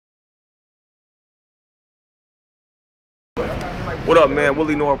What up, man?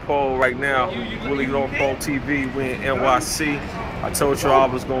 Willy Northpole right now. Willy Northpole TV. We in NYC. I told y'all I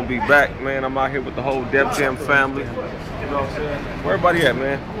was gonna be back, man. I'm out here with the whole Def Jam family. You know what I'm saying? Where everybody at,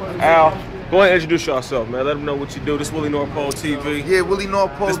 man? Al, go ahead and introduce yourself, man. Let them know what you do. This is Willy Northpole TV. Yeah, Willy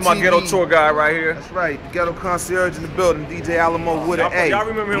Northpole TV. This is my ghetto tour guide right here. That's right. The ghetto concierge in the building. DJ Alamo with an A. Y'all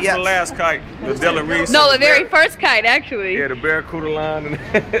remember him from the last kite? The Della Reese? No, the very first kite, actually. Yeah, the Barracuda line and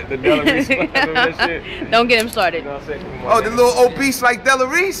the Della Reese. That shit. Don't get him started. You know what I'm saying? Oh, the little obese like Della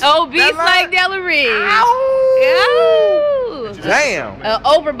Reese? Obese like Della Reese. Ow! Damn.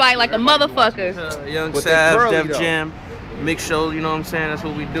 Overbite like a motherfucker. Young Sav, Def Jam, mix show, you know what I'm saying? That's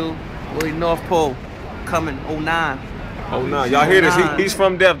what we do. Willy Northpole, coming 09. Oh no, y'all hear this? He's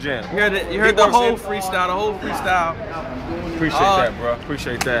from Def Jam. You heard the whole freestyle, Appreciate that, bro.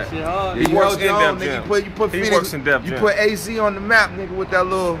 Appreciate that. He works in Def Jam. He works in Def Jam. You put AZ on the map, nigga, with that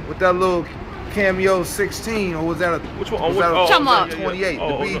little cameo 16, or was that a which one? Was that a 28?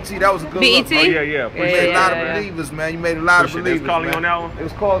 Oh, the BET, that was a good BET? look. Oh, yeah. You made a lot of believers, man. You made a lot of believers. They was calling on that one? It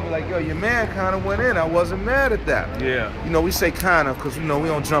was calling me like, yo, your man kind of went in. I wasn't mad at that. Yeah. You know, we say kind of because, you know, we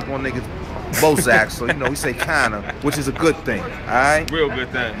don't jump on niggas Bozak, so, you know, we say kind of, which is a good thing, all right? Real good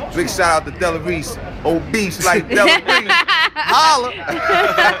thing. Big shout out to Della Reese, obese like Della Reese. Holla.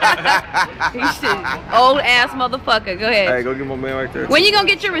 Old ass motherfucker. Go ahead. Hey, go get my man right there. When you gonna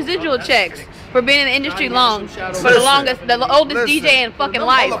get your residual checks for being in the industry long? For the oldest DJ in fucking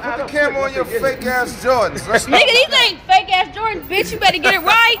life. Put the camera on your fake ass Jordans. Nigga, these ain't fake ass Jordans, bitch. You better get it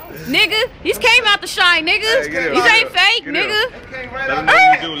right, nigga. These came out the shine, nigga. These ain't fake, nigga. Let them know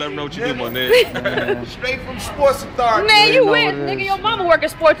what you do. Let them know what you do, my nigga. Straight from Sports Authority. Man, you win, nigga. Your mama work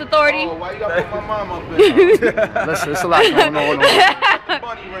at Sports Authority. Oh, why you gotta put my mama up there? Listen, it's a lot going on.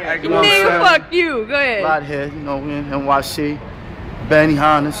 Nigga, fuck you. Go ahead. A lot here, you know, we in NYC. Benny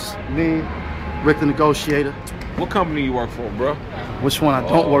Hannes, me, Rick the Negotiator. What company you work for, bro? Which one I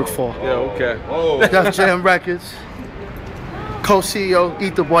don't work for? Yeah, okay. Oh. Def Jam Records. Co-CEO,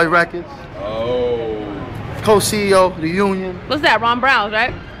 Eat the Boy Records. Oh. Co-CEO, The Union. What's that? Ron Brown's,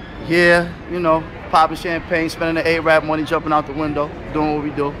 right? Yeah, you know, popping champagne, spending the A-Rap money, jumping out the window, doing what we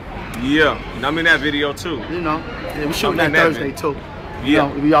do. Yeah, and I'm in that video too. You know, yeah, we shooting that Thursday too. Yeah, you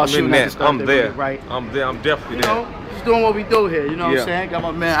know, we all shooting that Thursday. I'm there. Right. I'm there. I'm definitely you there. Know, just doing what we do here. You know what I'm saying? Got my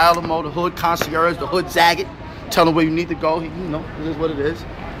man Alamo, the hood concierge, the hood zaggit. Tell him where you need to go. He, you know, it is what it is.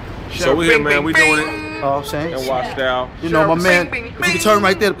 So we here, man. We doing it. Oh, I'm saying. And watch style. You know, my man. If you can turn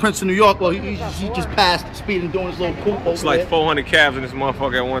right there, the Prince of New York. Well, he just passed speeding, doing his little coupe over It's like there. 400 cabs in this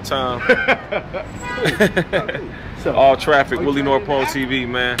motherfucker at one time. All traffic, Willy Northpole TV,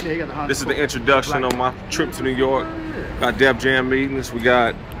 man. This is the introduction on my trip to New York. Got Def Jam meetings, we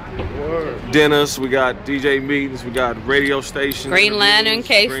got dinners, we got DJ meetings, we got radio stations. Green Lantern,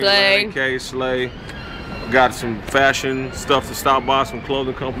 K-Slay. K-Slay. Got some fashion stuff to stop by, some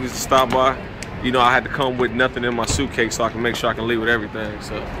clothing companies to stop by. You know, I had to come with nothing in my suitcase so I can make sure I can leave with everything.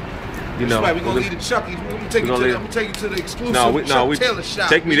 So, you know. That's right, we're gonna leave the Chuckies. I'm gonna take you to the exclusive Chuck Taylor shop.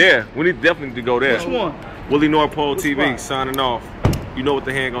 Take me there. We need definitely to go there. Which one? Willy Northpole TV signing off. You know what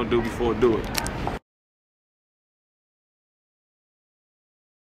the hand gonna do before it do it.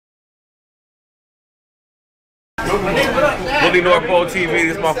 Willy Northpole TV,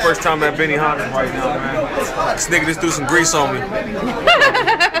 this is my first time at Benny Hannes right now, man. This nigga just threw some grease on me.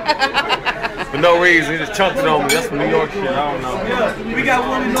 For no reason, he just chunked it on me. That's some New York shit, I don't know. Yeah, we got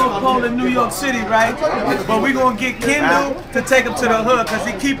Willy Northpole in New York City, right? But we gonna get Kendall to take him to the hood, cause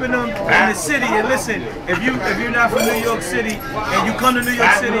he keeping them in the city. And listen, if you're not from New York City and you come to New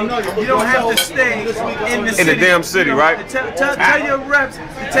York City, you don't have to stay in the city. In the damn city, you know, right? Tell your reps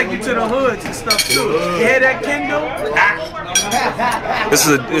to take you to the hoods and stuff too. You hear that, Kendall?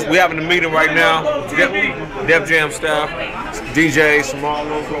 We having a meeting right now. Def Jam staff, DJs from all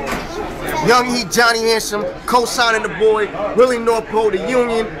over. Young Heat, Johnny Handsome, co-signing the boy, Willy Northpole, the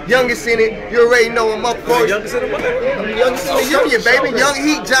Union, youngest in it. You already know him up for it. Youngest in the Union, baby. Young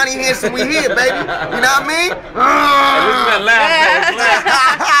Heat, Johnny Handsome, we here, baby. You know what I mean?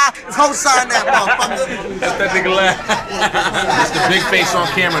 Co-sign that motherfucker. That's that nigga laugh. That's the big face on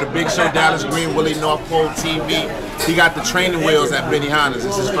camera, the big show, Dallas Green, Willy Northpole TV. He got the training wheels at Benny Hannes.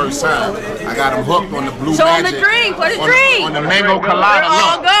 It's his first time. I got him hooked on the blue So magic. on the drink, what a drink? On the mango colada.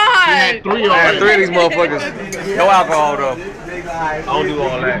 Oh, God. He had three I had three of these motherfuckers. No alcohol though. I don't do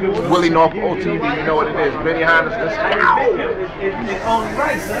all that. Willy Northpole TV, you know what it is. Benny Hannes, let's go.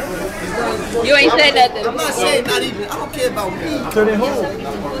 You ain't said nothing. I'm not saying not even. I don't care about me. To the hood.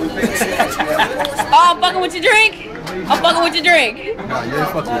 Oh, I'm fucking with your drink? I'm fucking with your drink. Nah, you ain't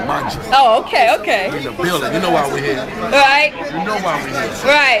fucking with my drink. Oh, okay, okay. We in the building. You know why we're here. Right. You know why we're here.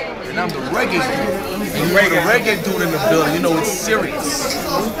 Right. And I'm the reggae dude. And you the reggae dude in the building. You know it's serious.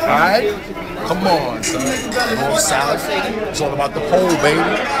 Alright? Come on, son. North South. It's all about the pole, baby.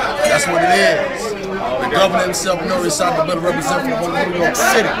 That's what it is. The governor himself knows he's out to better represent for the whole New York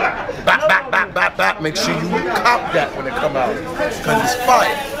City. Bap, bap, bap, bap, bap. Make sure you cop that when it come out. Because it's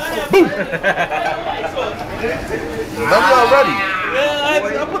fire. Boom. None of y'all ready.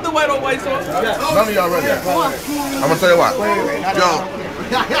 Yeah, I put the white on white sauce. None of y'all ready. I'm going to tell you what. Yo.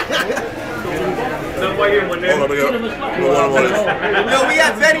 Hold on, Yo, we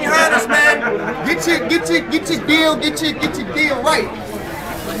at Benny Hannes, man. Get your deal right.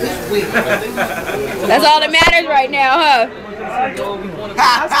 That's all that matters right now, huh?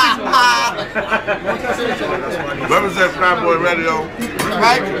 Represent Flatboy Radio,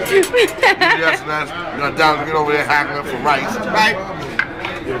 right? Yes, that's gonna down to get over there hacking for rice, right?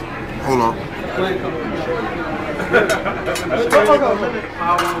 Hold on.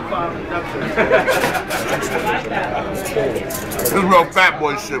 This is real fat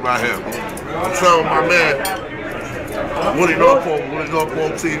boy shit right here. I'm telling my man, Willy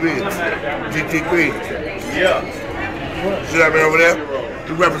Northpole TV, GTP. Yeah. See that man over there?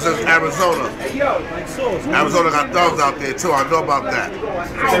 He represents Arizona. Arizona got thugs out there too. I know about that.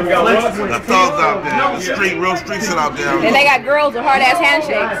 Got thugs out there. The street, real street shit out there. And they got girls with hard ass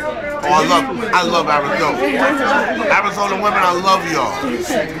handshakes. Oh, I love Arizona. Arizona women, I love y'all.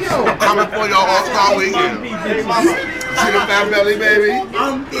 I'm coming for y'all all-star weekend. See the fat belly, baby?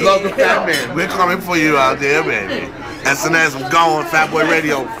 Love the fat man. We're coming for you out there, baby. SNS, I'm going. Fatboy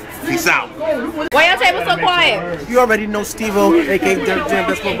Radio. Peace out. Why y'all table so quiet? You already know Steve-O, aka Dirt Jam,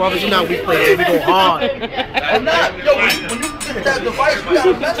 Best Football Brothers. You know we play, we go hard. I'm not, yo, when you get that device, you got a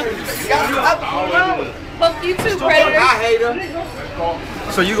message. You got to Fuck you too, Predator. I hate her.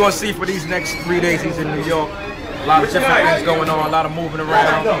 So you're going to see for these next 3 days he's in New York. A lot of different things going on, a lot of moving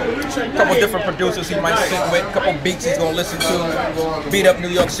around. A couple different producers he might sit with, a couple beats he's going to listen to. Beat up New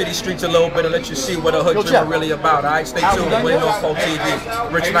York City streets a little bit and let you see what a hood trip really about. All right, stay tuned. Willy Northpole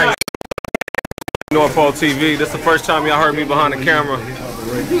TV. Rich Knight. Northpole TV. This is the first time y'all heard me behind the camera.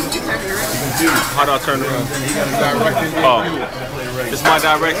 How do I turn around? Oh. This is my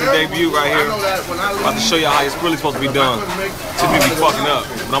directing debut right here. I'm about to show y'all how it's really supposed to be done. Typically be fucking up,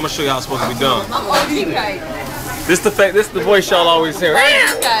 but I'm gonna show you how it's supposed to be done. This the voice y'all always hear.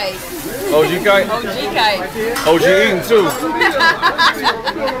 OG kite. OG kite? OG kite. OG eating too.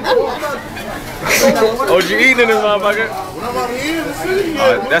 OG eating in this motherfucker.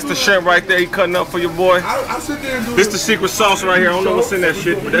 That's the shrimp right there. He cutting up for your boy. This the secret sauce right here. I don't know what's in that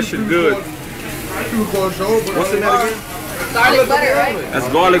shit, but that shit good. What's in that again? Garlic butter, right? That's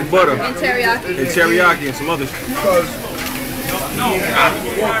garlic butter. And teriyaki. And teriyaki and some other shit.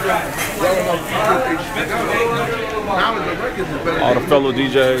 All the fellow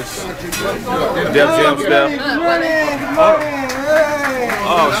DJs. Def Jam staff.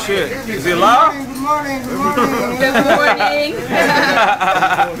 Oh shit. Is he alive? Good morning.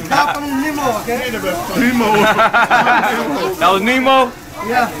 That was Nemo?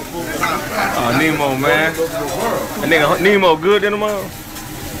 Yeah. Oh, Nemo, man. That nigga Nemo good in the mouth.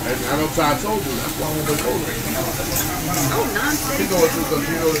 I know Ty told you, that's why I want to go there. Oh, nonsense.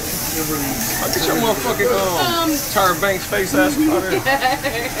 I'll get your motherfucking Tyra Banks face ass out there.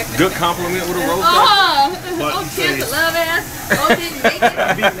 Good compliment with a rose. Oh, kiss, love ass. Oh, didn't make it.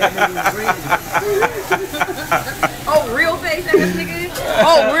 Oh, real face ass nigga.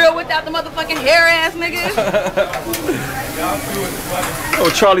 Oh, real without the motherfucking hair ass nigga. Oh,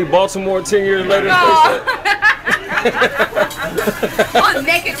 Charlie Baltimore 10 years later. Oh,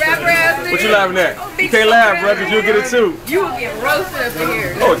 naked rapper ass nigga. What you laughing at? You can't laugh, bro, because you'll get it too. You will get roasted up in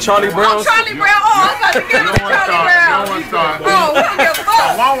here. Oh, Charlie Brown. Oh, Charlie Brown. Oh, I'm about to get him Charlie Brown. No one thought. Oh, we don't give a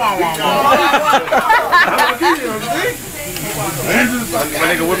fuck. My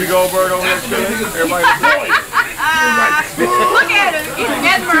nigga Whoopi Goldberg on that shit. Everybody. Look at him. He's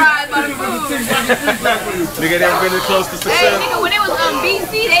mesmerized by the food. Nigga never been this close to Hey, success. nigga, when it was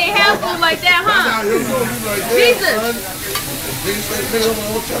BC, they ain't have food like that, huh? Jesus.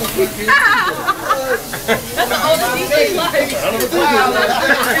 That's the oldest BC life. Wow.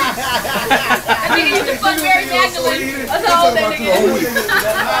 That nigga used to fuck Mary Magdalene. That's how old that nigga is.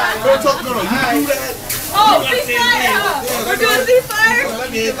 Oh, ceasefire! We're doing ceasefire?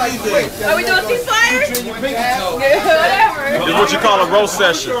 Are we doing ceasefire? Whatever. This is what you call a roast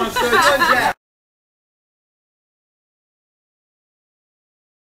session.